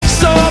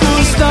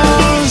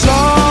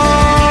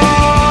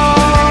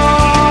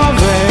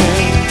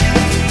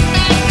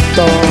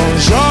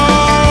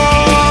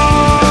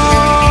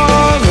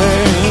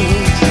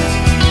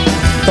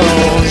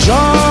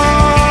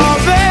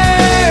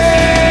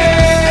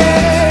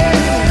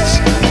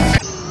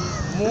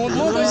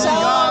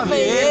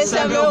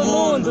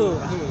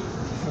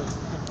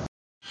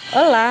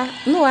Olá,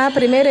 no ar a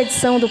primeira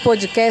edição do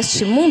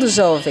podcast Mundo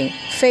Jovem,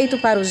 feito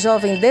para o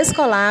jovem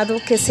descolado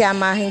que se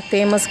amarra em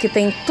temas que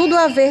têm tudo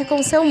a ver com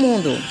o seu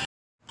mundo.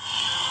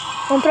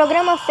 Um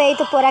programa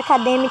feito por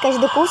acadêmicas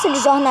do curso de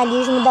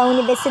jornalismo da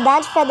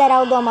Universidade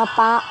Federal do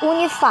Amapá,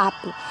 Unifap,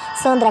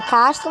 Sandra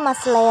Castro,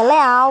 Marcileia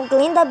Leal,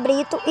 Glinda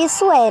Brito e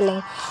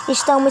Suelen.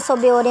 Estamos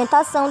sob a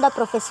orientação da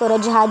professora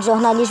de Rádio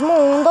Jornalismo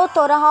 1,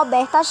 doutora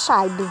Roberta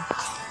Scheibe.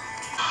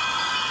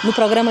 No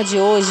programa de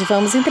hoje,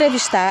 vamos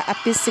entrevistar a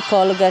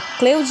psicóloga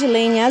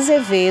Cleudilene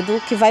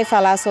Azevedo, que vai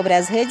falar sobre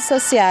as redes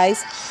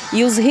sociais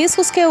e os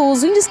riscos que o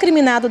uso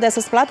indiscriminado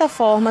dessas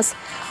plataformas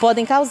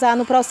podem causar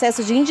no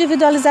processo de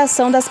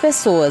individualização das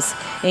pessoas,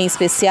 em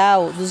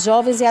especial dos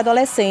jovens e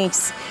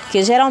adolescentes,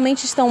 que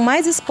geralmente estão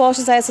mais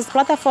expostos a essas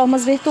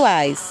plataformas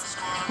virtuais.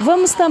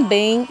 Vamos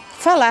também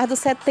falar do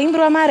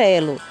Setembro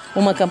Amarelo,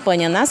 uma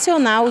campanha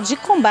nacional de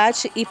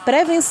combate e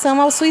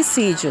prevenção ao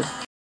suicídio.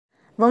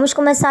 Vamos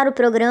começar o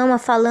programa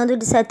falando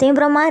de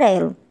Setembro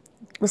Amarelo.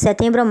 O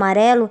Setembro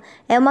Amarelo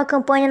é uma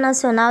campanha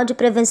nacional de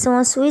prevenção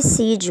ao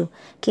suicídio,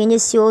 que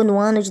iniciou no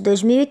ano de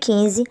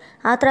 2015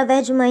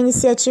 através de uma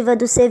iniciativa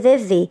do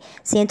CVV,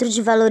 Centro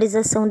de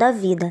Valorização da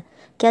Vida,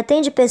 que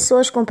atende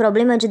pessoas com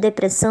problema de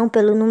depressão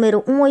pelo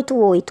número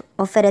 188,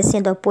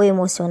 oferecendo apoio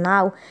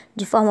emocional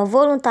de forma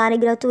voluntária e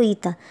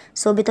gratuita,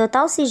 sob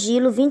total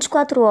sigilo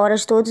 24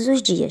 horas todos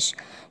os dias.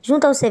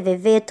 Junto ao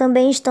CVV,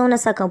 também estão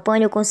nessa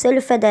campanha o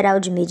Conselho Federal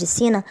de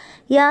Medicina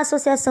e a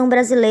Associação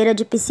Brasileira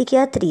de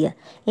Psiquiatria.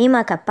 Em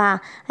Macapá,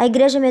 a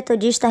Igreja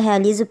Metodista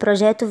realiza o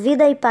projeto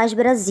Vida e Paz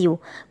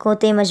Brasil, com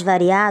temas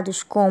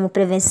variados como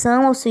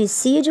prevenção ao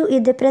suicídio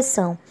e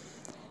depressão.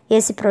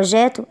 Esse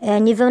projeto é a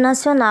nível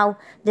nacional,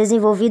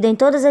 desenvolvido em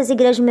todas as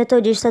igrejas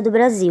metodistas do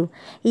Brasil.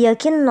 E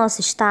aqui no nosso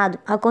estado,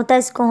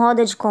 acontece com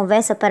roda de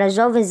conversa para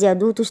jovens e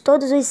adultos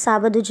todos os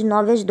sábados de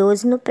 9 às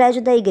 12 no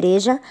prédio da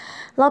igreja,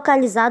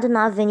 localizado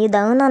na Avenida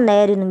Ana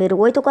Nery, número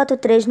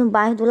 843, no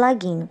bairro do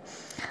Laguinho.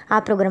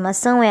 A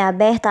programação é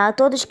aberta a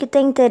todos que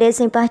têm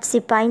interesse em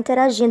participar,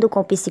 interagindo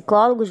com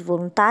psicólogos,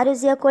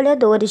 voluntários e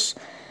acolhedores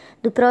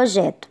do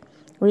projeto.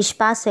 O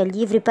espaço é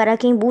livre para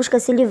quem busca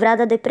se livrar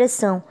da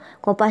depressão,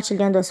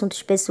 compartilhando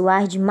assuntos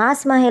pessoais de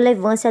máxima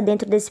relevância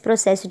dentro desse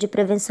processo de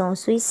prevenção ao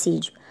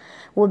suicídio.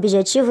 O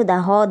objetivo da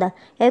roda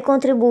é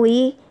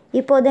contribuir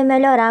e poder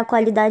melhorar a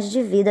qualidade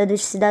de vida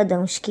dos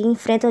cidadãos que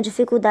enfrentam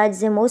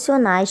dificuldades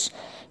emocionais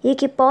e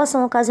que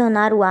possam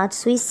ocasionar o ato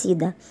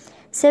suicida.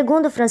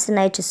 Segundo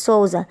Francinete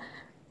Souza,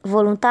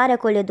 voluntária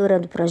acolhedora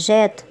do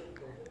projeto,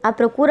 a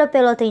procura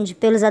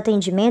pelos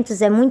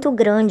atendimentos é muito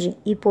grande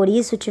e, por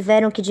isso,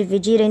 tiveram que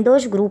dividir em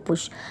 2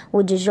 grupos,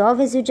 o de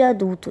jovens e o de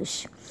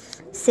adultos.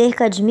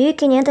 Cerca de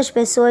 1.500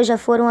 pessoas já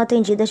foram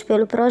atendidas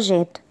pelo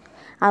projeto.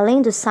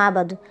 Além do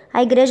sábado,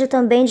 a igreja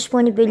também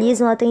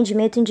disponibiliza um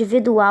atendimento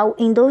individual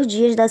em 2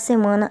 dias da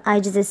semana,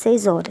 às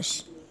 16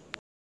 horas.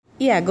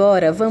 E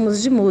agora,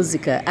 vamos de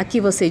música. Aqui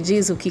você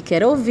diz o que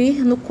quer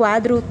ouvir no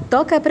quadro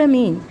Toca Pra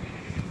Mim.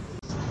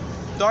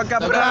 Toca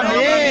pra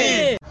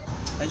mim!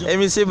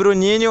 MC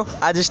Bruninho,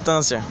 à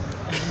distância.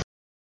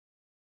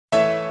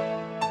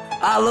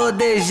 Alô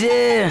DG,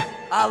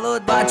 alô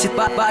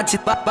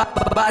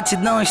bate,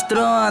 não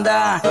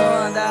estronda.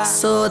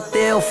 Sou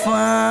teu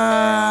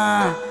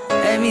fã,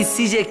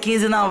 MC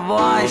G15 na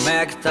voz. Como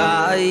é que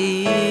tá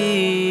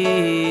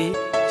aí?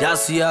 Já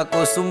se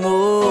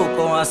acostumou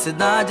com a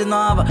cidade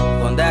nova?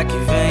 Quando é que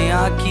vem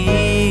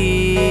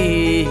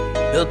aqui?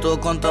 Eu tô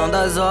contando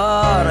as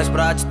horas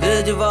pra te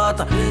ter de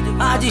volta.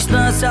 A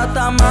distância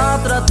tá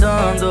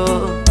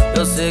maltratando.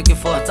 Eu sei que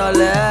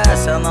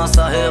fortalece a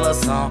nossa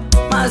relação,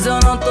 mas eu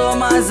não tô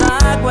mais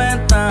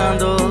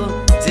aguentando.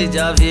 Se de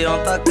avião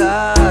tá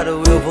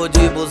caro, eu vou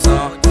de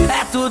busão.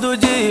 É tudo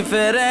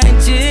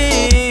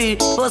diferente.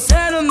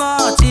 Você no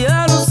norte,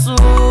 eu no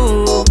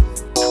sul.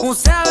 Um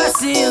céu é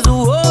cinza,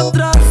 o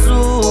outro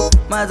azul,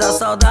 mas a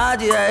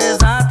saudade é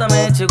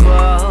exatamente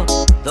igual.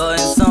 Dói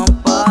em São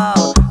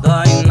Paulo,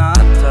 dói em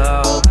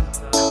Natal.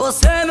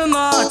 Você no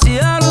norte,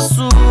 eu no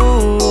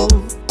sul.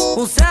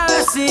 Um céu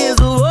é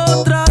cinza, o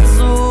outro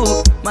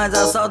azul, mas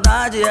a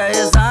saudade é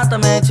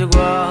exatamente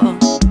igual.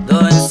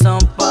 Dói em São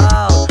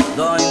Paulo,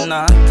 dói em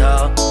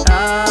Natal.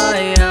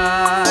 Ai,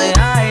 ai,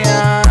 ai,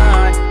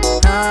 ai.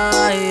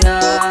 Ai,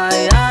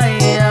 ai, ai, ai.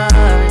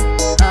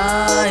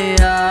 Ai,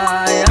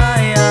 ai,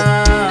 ai,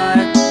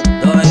 ai.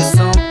 Dói em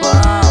São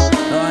Paulo,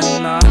 dói em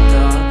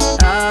Natal.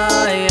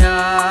 Ai,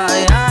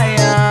 ai, ai,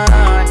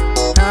 ai.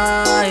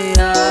 Ai,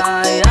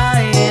 ai,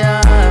 ai,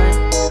 ai.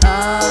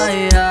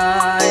 Ai,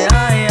 ai,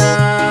 ai,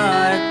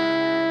 ai.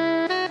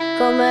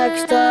 Como é que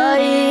está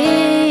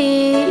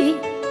aí?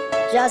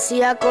 Já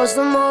se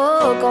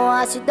acostumou com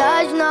a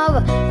cidade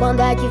nova?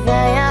 Quando é que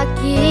vem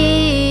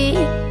aqui?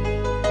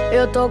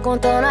 Eu tô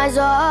contando as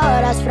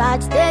horas pra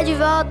te ter de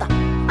volta.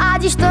 A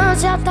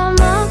distância tá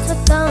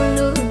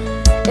maltratando.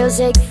 Eu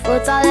sei que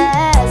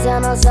fortalece a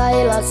nossa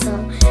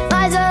relação,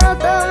 mas eu não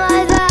tô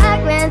mais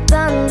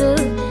aguentando.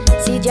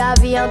 Se de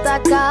avião tá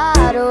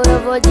caro, eu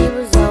vou de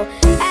busão.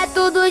 É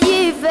tudo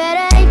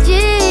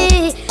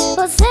diferente.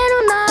 Você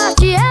no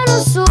norte, eu no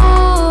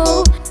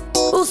sul.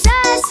 O céu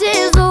é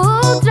cinza,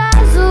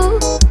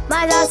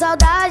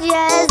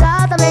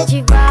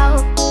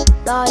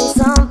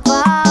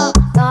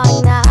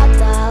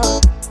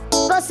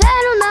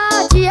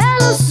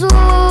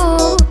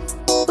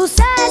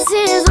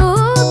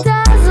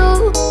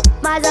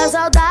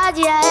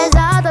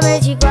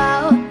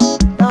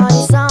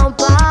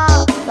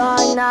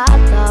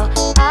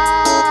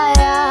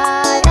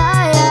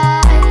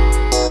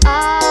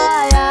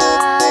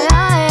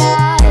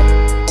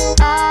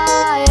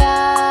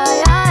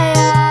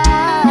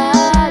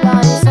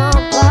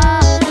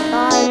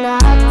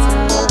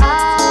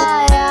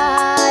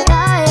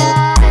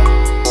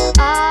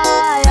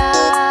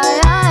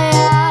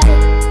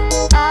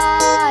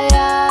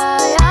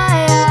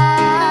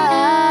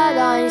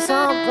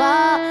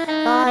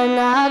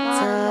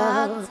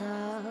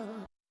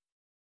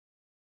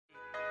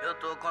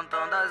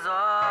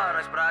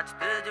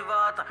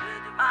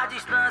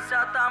 distância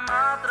tá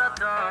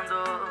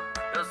maltratando.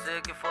 Eu sei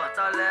que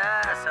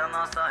fortalece a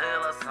nossa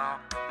relação,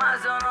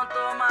 mas eu não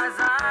tô mais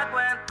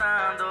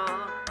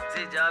aguentando.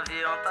 Se de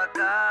avião tá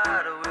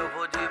caro, eu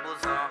vou de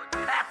busão.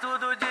 É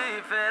tudo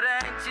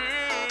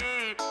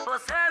diferente.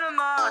 Você no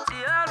norte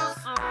e eu no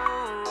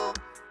sul.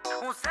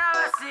 Um céu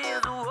é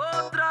cinza, o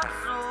outro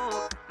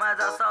azul, mas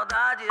a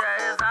saudade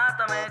é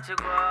exatamente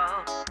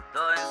igual.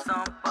 Dói em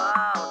São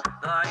Paulo,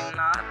 dói em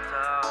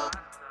Natal.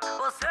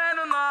 Você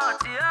no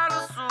norte e eu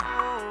no sul.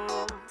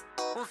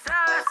 Um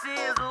céu é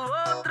cinza, o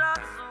outro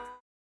azul.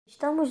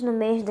 Estamos no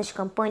mês das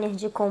campanhas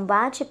de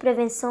combate e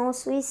prevenção ao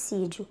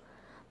suicídio.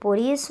 Por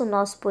isso, o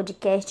nosso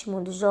podcast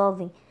Mundo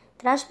Jovem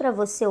traz para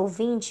você,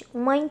 ouvinte,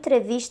 uma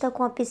entrevista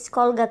com a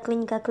psicóloga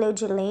clínica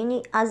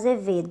Cleudilene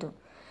Azevedo,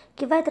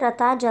 que vai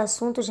tratar de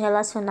assuntos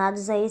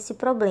relacionados a esse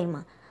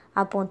problema,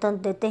 apontando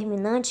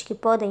determinantes que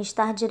podem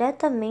estar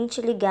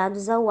diretamente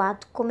ligados ao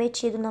ato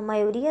cometido na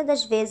maioria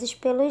das vezes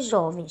pelos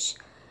jovens,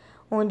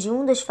 onde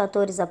um dos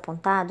fatores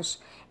apontados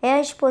é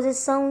a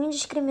exposição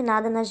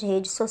indiscriminada nas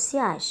redes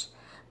sociais.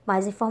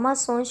 Mais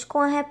informações com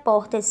a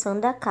repórter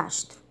Sandra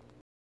Castro.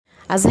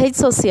 As redes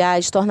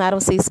sociais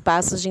tornaram-se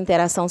espaços de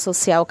interação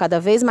social cada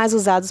vez mais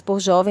usados por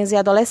jovens e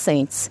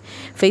adolescentes.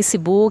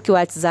 Facebook,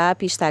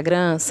 WhatsApp e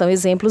Instagram são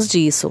exemplos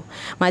disso.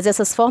 Mas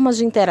essas formas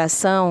de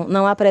interação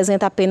não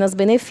apresentam apenas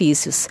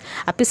benefícios.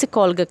 A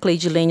psicóloga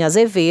Cleudilene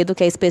Azevedo,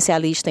 que é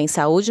especialista em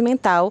saúde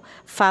mental,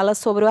 fala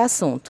sobre o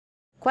assunto.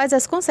 Quais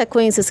as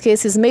consequências que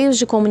esses meios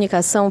de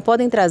comunicação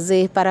podem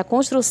trazer para a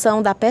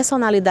construção da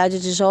personalidade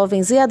de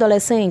jovens e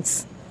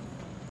adolescentes?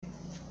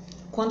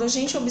 Quando a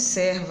gente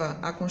observa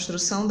a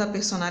construção da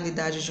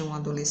personalidade de um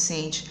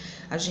adolescente,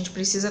 a gente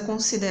precisa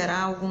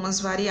considerar algumas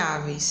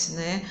variáveis,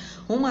 né?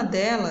 Uma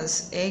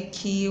delas é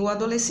que o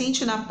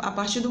adolescente, a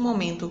partir do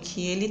momento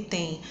que ele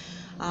tem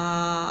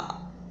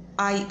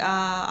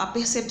a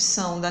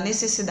percepção da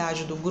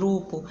necessidade do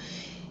grupo,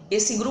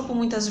 esse grupo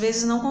muitas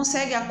vezes não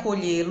consegue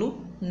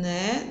acolhê-lo,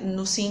 né?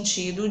 No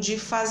sentido de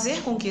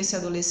fazer com que esse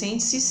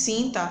adolescente se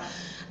sinta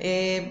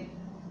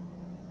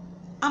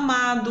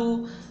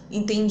amado,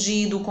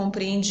 entendido,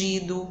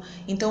 compreendido.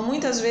 Então,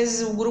 muitas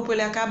vezes o grupo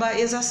ele acaba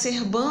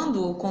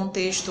exacerbando o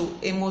contexto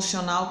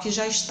emocional que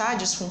já está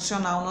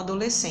disfuncional no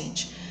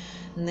adolescente,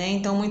 né?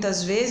 Então,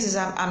 muitas vezes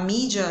a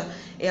mídia,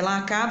 ela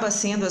acaba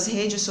sendo, as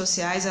redes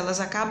sociais, elas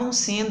acabam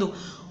sendo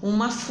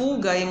uma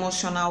fuga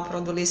emocional para o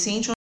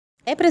adolescente.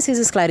 É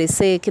preciso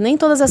esclarecer que nem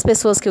todas as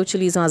pessoas que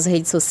utilizam as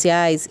redes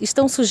sociais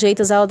estão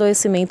sujeitas ao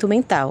adoecimento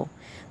mental.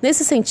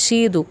 Nesse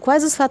sentido,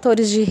 quais os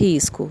fatores de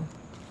risco?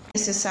 É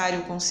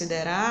necessário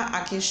considerar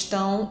a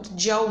questão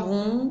de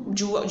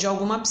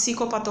alguma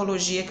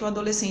psicopatologia que o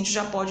adolescente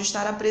já pode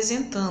estar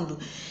apresentando.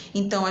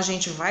 Então, a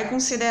gente vai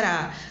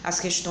considerar as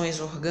questões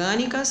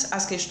orgânicas,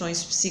 as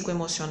questões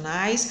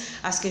psicoemocionais,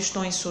 as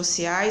questões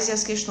sociais e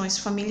as questões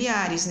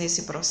familiares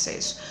nesse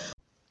processo.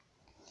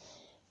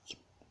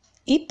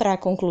 E para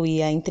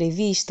concluir a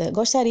entrevista,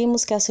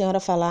 gostaríamos que a senhora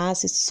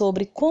falasse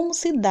sobre como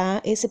se dá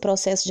esse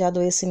processo de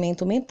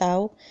adoecimento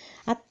mental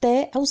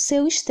até ao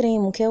seu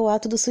extremo, que é o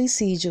ato do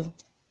suicídio.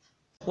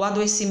 O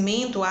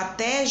adoecimento,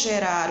 até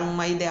gerar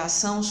uma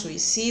ideação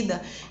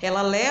suicida,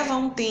 ela leva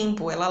um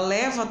tempo, ela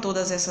leva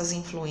todas essas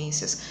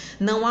influências.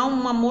 Não há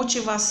uma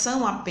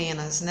motivação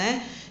apenas,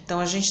 né? Então,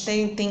 a gente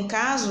tem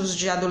casos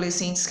de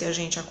adolescentes que a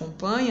gente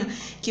acompanha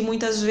que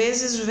muitas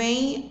vezes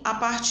vêm a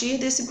partir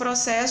desse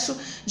processo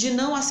de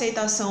não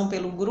aceitação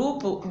pelo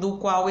grupo do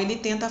qual ele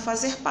tenta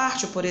fazer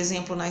parte, por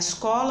exemplo, na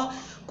escola,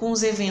 com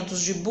os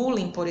eventos de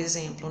bullying, por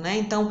exemplo, né?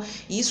 Então,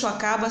 isso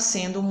acaba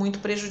sendo muito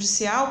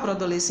prejudicial para o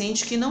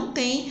adolescente que não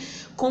tem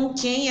com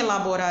quem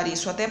elaborar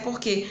isso, até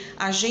porque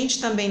a gente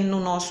também no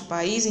nosso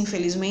país,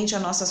 infelizmente, a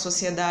nossa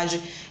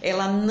sociedade,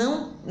 ela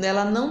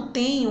não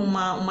tem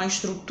uma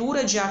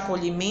estrutura de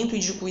acolhimento e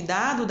de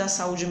cuidado da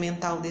saúde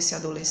mental desse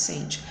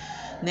adolescente,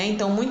 né?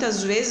 Então,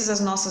 muitas vezes as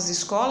nossas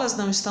escolas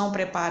não estão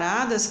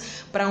preparadas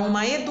para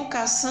uma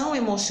educação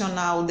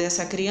emocional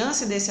dessa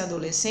criança e desse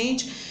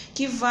adolescente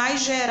que vai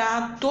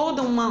gerar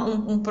todo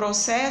um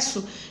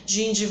processo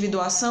de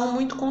individuação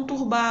muito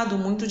conturbado,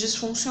 muito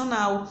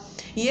disfuncional.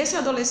 E esse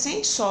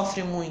adolescente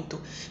sofre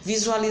muito,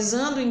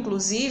 visualizando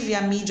inclusive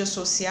a mídia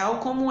social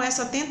como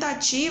essa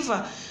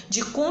tentativa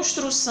de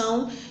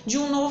construção de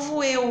um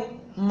novo eu,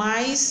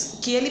 mas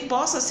que ele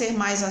possa ser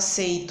mais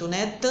aceito,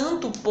 né?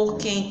 Tanto por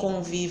quem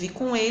convive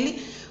com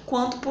ele,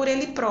 quanto por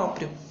ele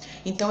próprio.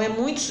 Então é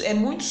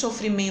muito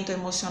sofrimento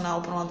emocional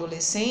para um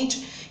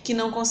adolescente que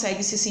não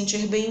consegue se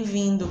sentir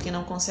bem-vindo, que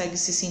não consegue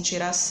se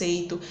sentir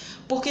aceito,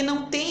 porque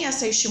não tem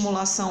essa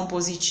estimulação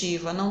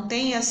positiva, não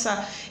tem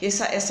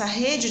essa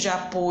rede de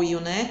apoio,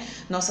 né?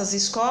 Nossas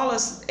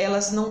escolas,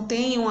 elas não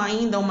têm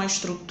ainda uma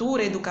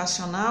estrutura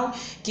educacional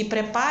que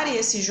prepare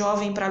esse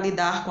jovem para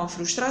lidar com a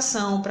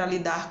frustração, para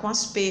lidar com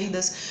as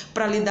perdas,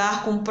 para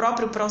lidar com o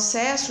próprio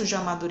processo de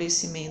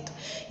amadurecimento.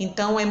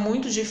 Então é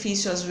muito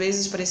difícil às muitas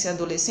vezes para esse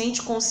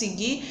adolescente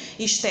conseguir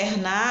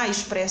externar,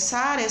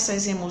 expressar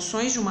essas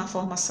emoções de uma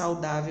forma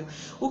saudável,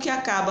 o que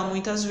acaba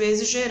muitas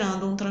vezes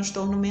gerando um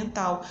transtorno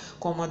mental,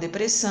 como a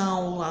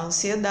depressão, a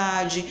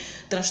ansiedade,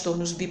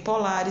 transtornos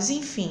bipolares,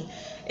 enfim.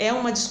 É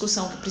uma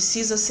discussão que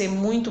precisa ser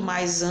muito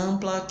mais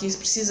ampla, que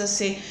precisa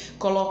ser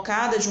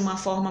colocada de uma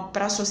forma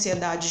para a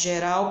sociedade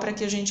geral, para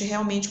que a gente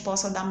realmente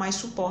possa dar mais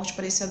suporte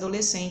para esse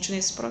adolescente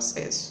nesse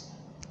processo.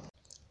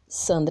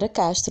 Sandra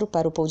Castro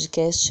para o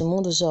podcast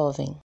Mundo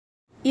Jovem.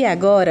 E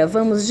agora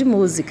vamos de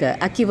música.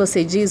 Aqui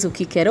você diz o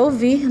que quer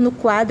ouvir no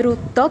quadro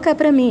Toca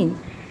Pra Mim.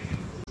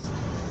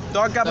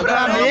 Toca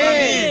pra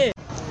mim!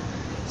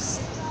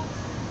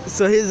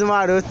 Sorriso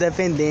maroto,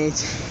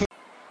 dependente.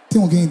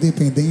 Tem alguém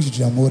independente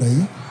de amor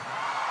aí?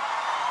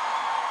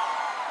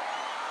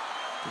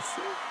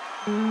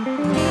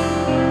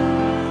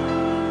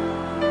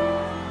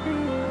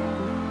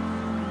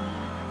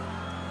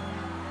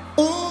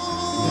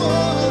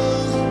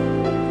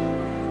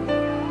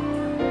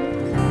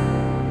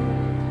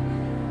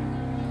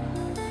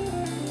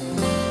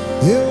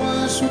 Eu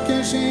acho que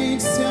a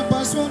gente se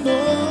apaixonou.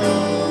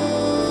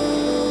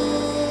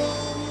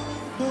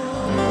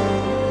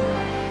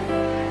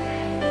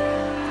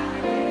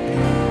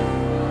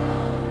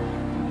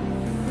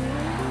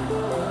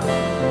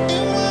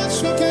 Eu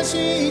acho que a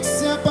gente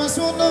se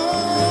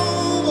apaixonou.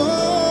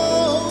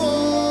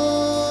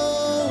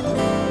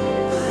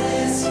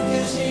 Parece que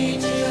a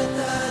gente já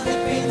tá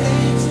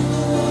dependente do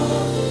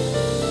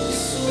outro.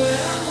 Isso é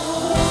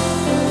amor.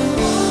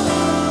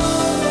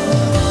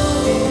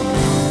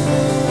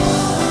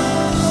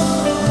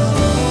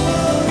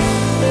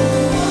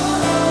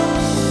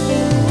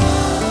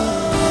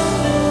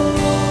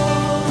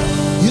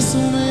 Isso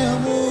não é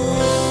amor.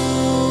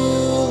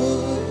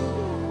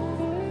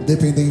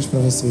 Dependente pra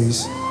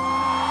vocês.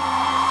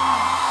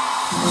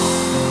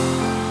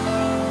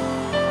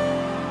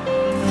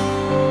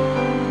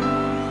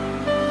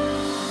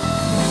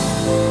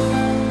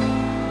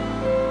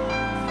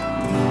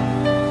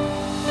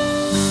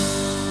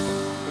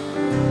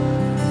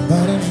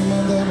 Para de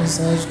mandar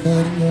mensagem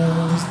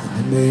carinhosa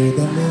no meio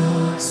da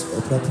noite, só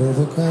pra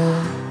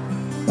provocar.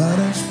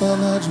 Para de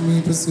falar de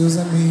mim pros seus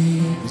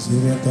amigos,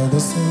 inventando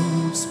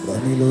assuntos pra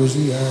me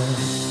elogiar.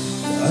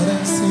 Para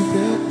de se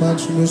preocupar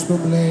com os meus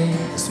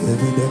problemas, sua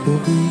vida é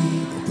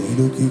corrida,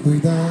 tendo que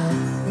cuidar.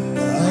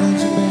 Para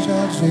de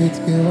beijar do jeito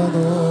que eu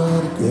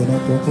adoro, que eu não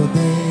tô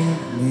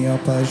podendo me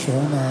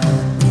apaixonar.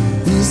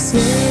 E se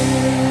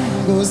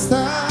eu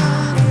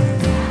gostar,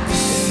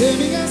 você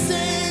me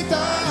aceita.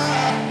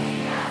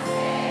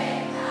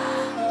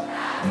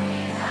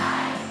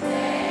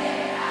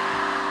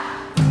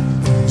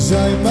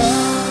 Já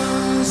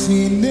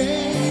imaginei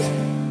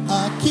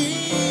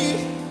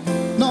aqui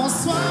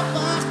nosso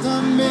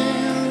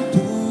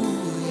apartamento.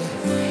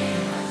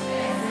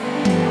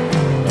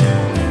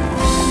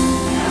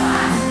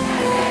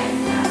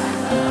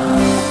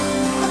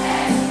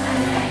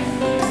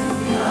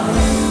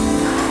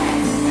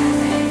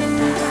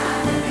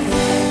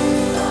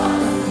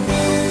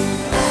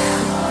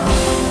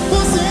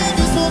 Você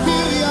me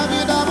sorriu e a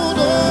vida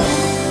mudou,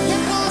 e a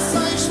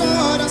nossa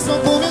história só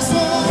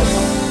começou.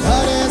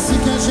 Parece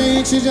que a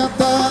gente já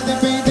tá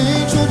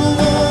dependente um do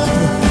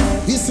outro.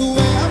 Isso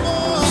é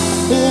amor.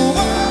 Oh,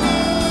 amor.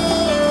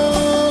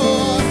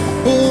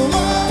 Oh,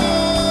 amor.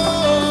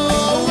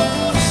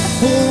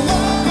 Oh,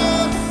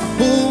 amor.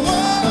 Oh,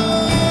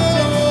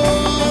 amor.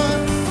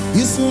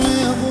 Isso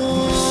é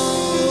amor.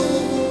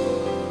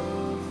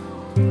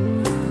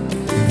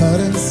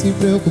 Para de se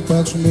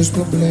preocupar com os meus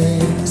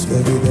problemas, sua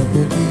vida é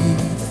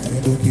corrida,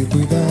 tendo que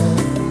cuidar.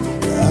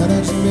 Para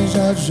de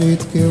beijar do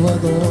jeito que eu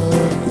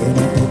adoro, que eu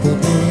não tô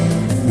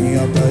podendo me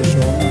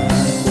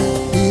apaixonar.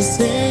 E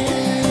se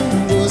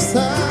eu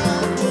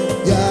gostar,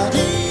 e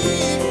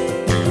aí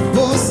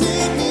você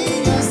me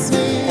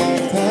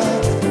aceita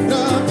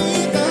pra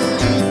vida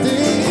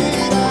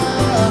inteira.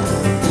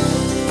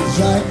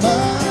 Já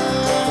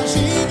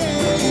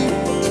imaginei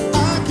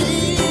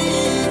aqui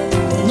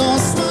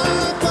nosso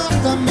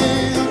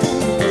apartamento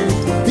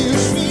e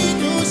os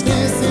filhos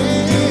crescendo.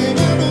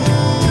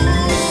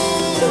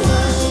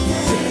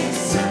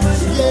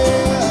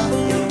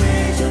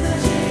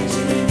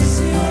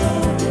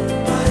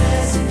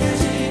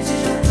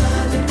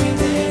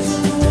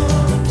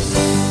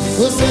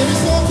 Você me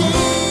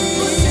sorriu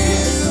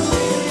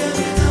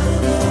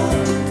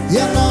e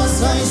a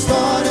nossa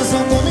história só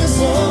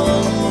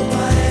começou.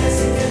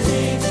 Parece que a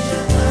gente já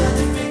tá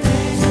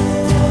dependente do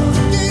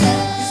outro.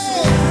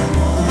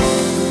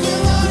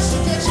 Eu acho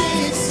que a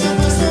gente se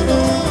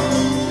apaixonou.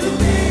 O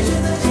beijo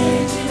da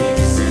gente me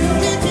viciou.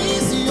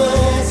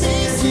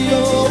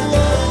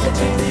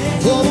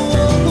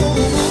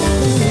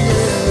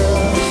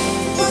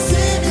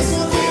 Você me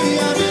sorriu e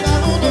a vida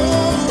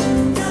mudou.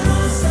 A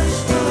nossa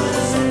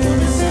história só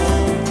começou.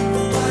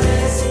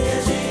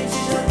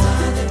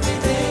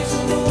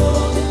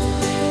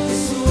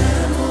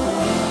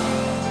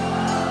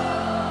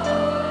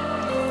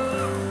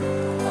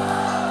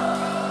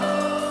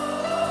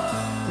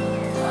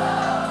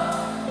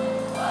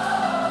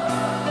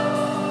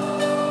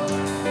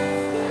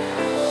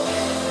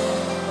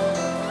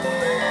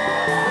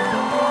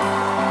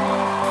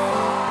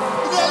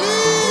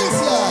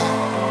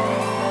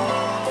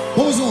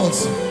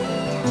 Solta.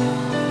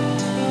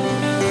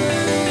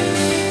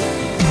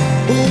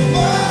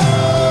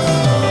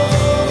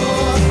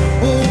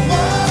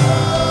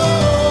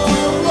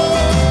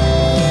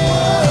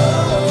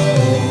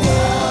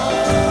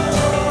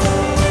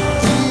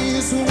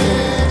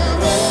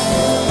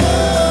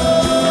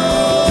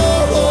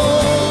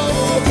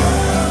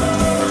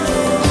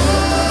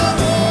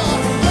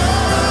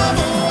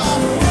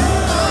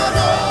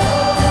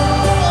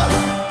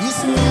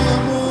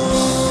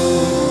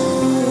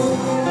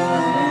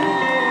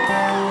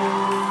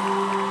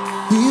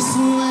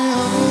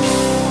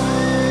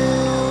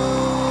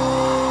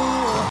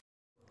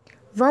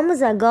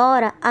 Vamos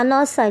agora à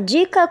nossa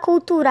dica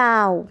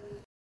cultural.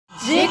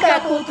 Dica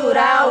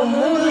cultural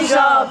Mundo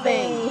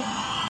Jovem.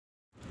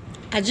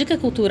 A dica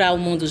cultural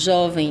Mundo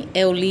Jovem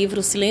é o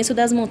livro Silêncio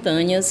das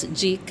Montanhas,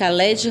 de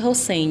Khaled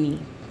Hosseini.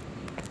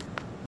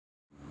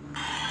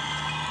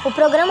 O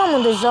programa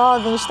Mundo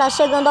Jovem está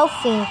chegando ao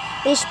fim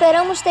e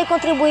esperamos ter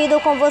contribuído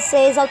com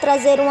vocês ao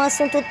trazer um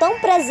assunto tão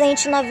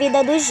presente na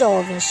vida dos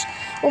jovens.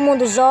 O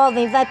mundo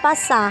jovem vai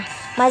passar,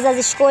 mas as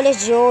escolhas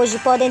de hoje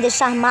podem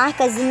deixar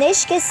marcas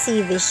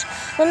inesquecíveis.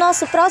 No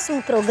nosso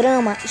próximo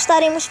programa,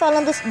 estaremos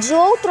falando de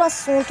outro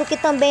assunto que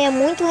também é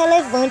muito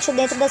relevante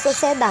dentro da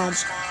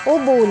sociedade, o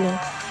bullying.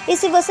 E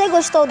se você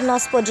gostou do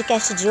nosso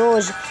podcast de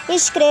hoje,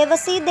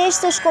 inscreva-se e deixe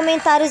seus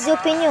comentários e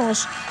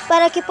opiniões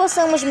para que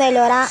possamos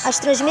melhorar as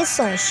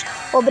transmissões.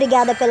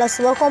 Obrigada pela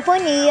sua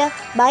companhia,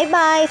 bye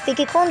bye,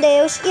 fique com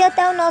Deus e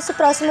até o nosso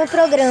próximo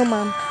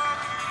programa.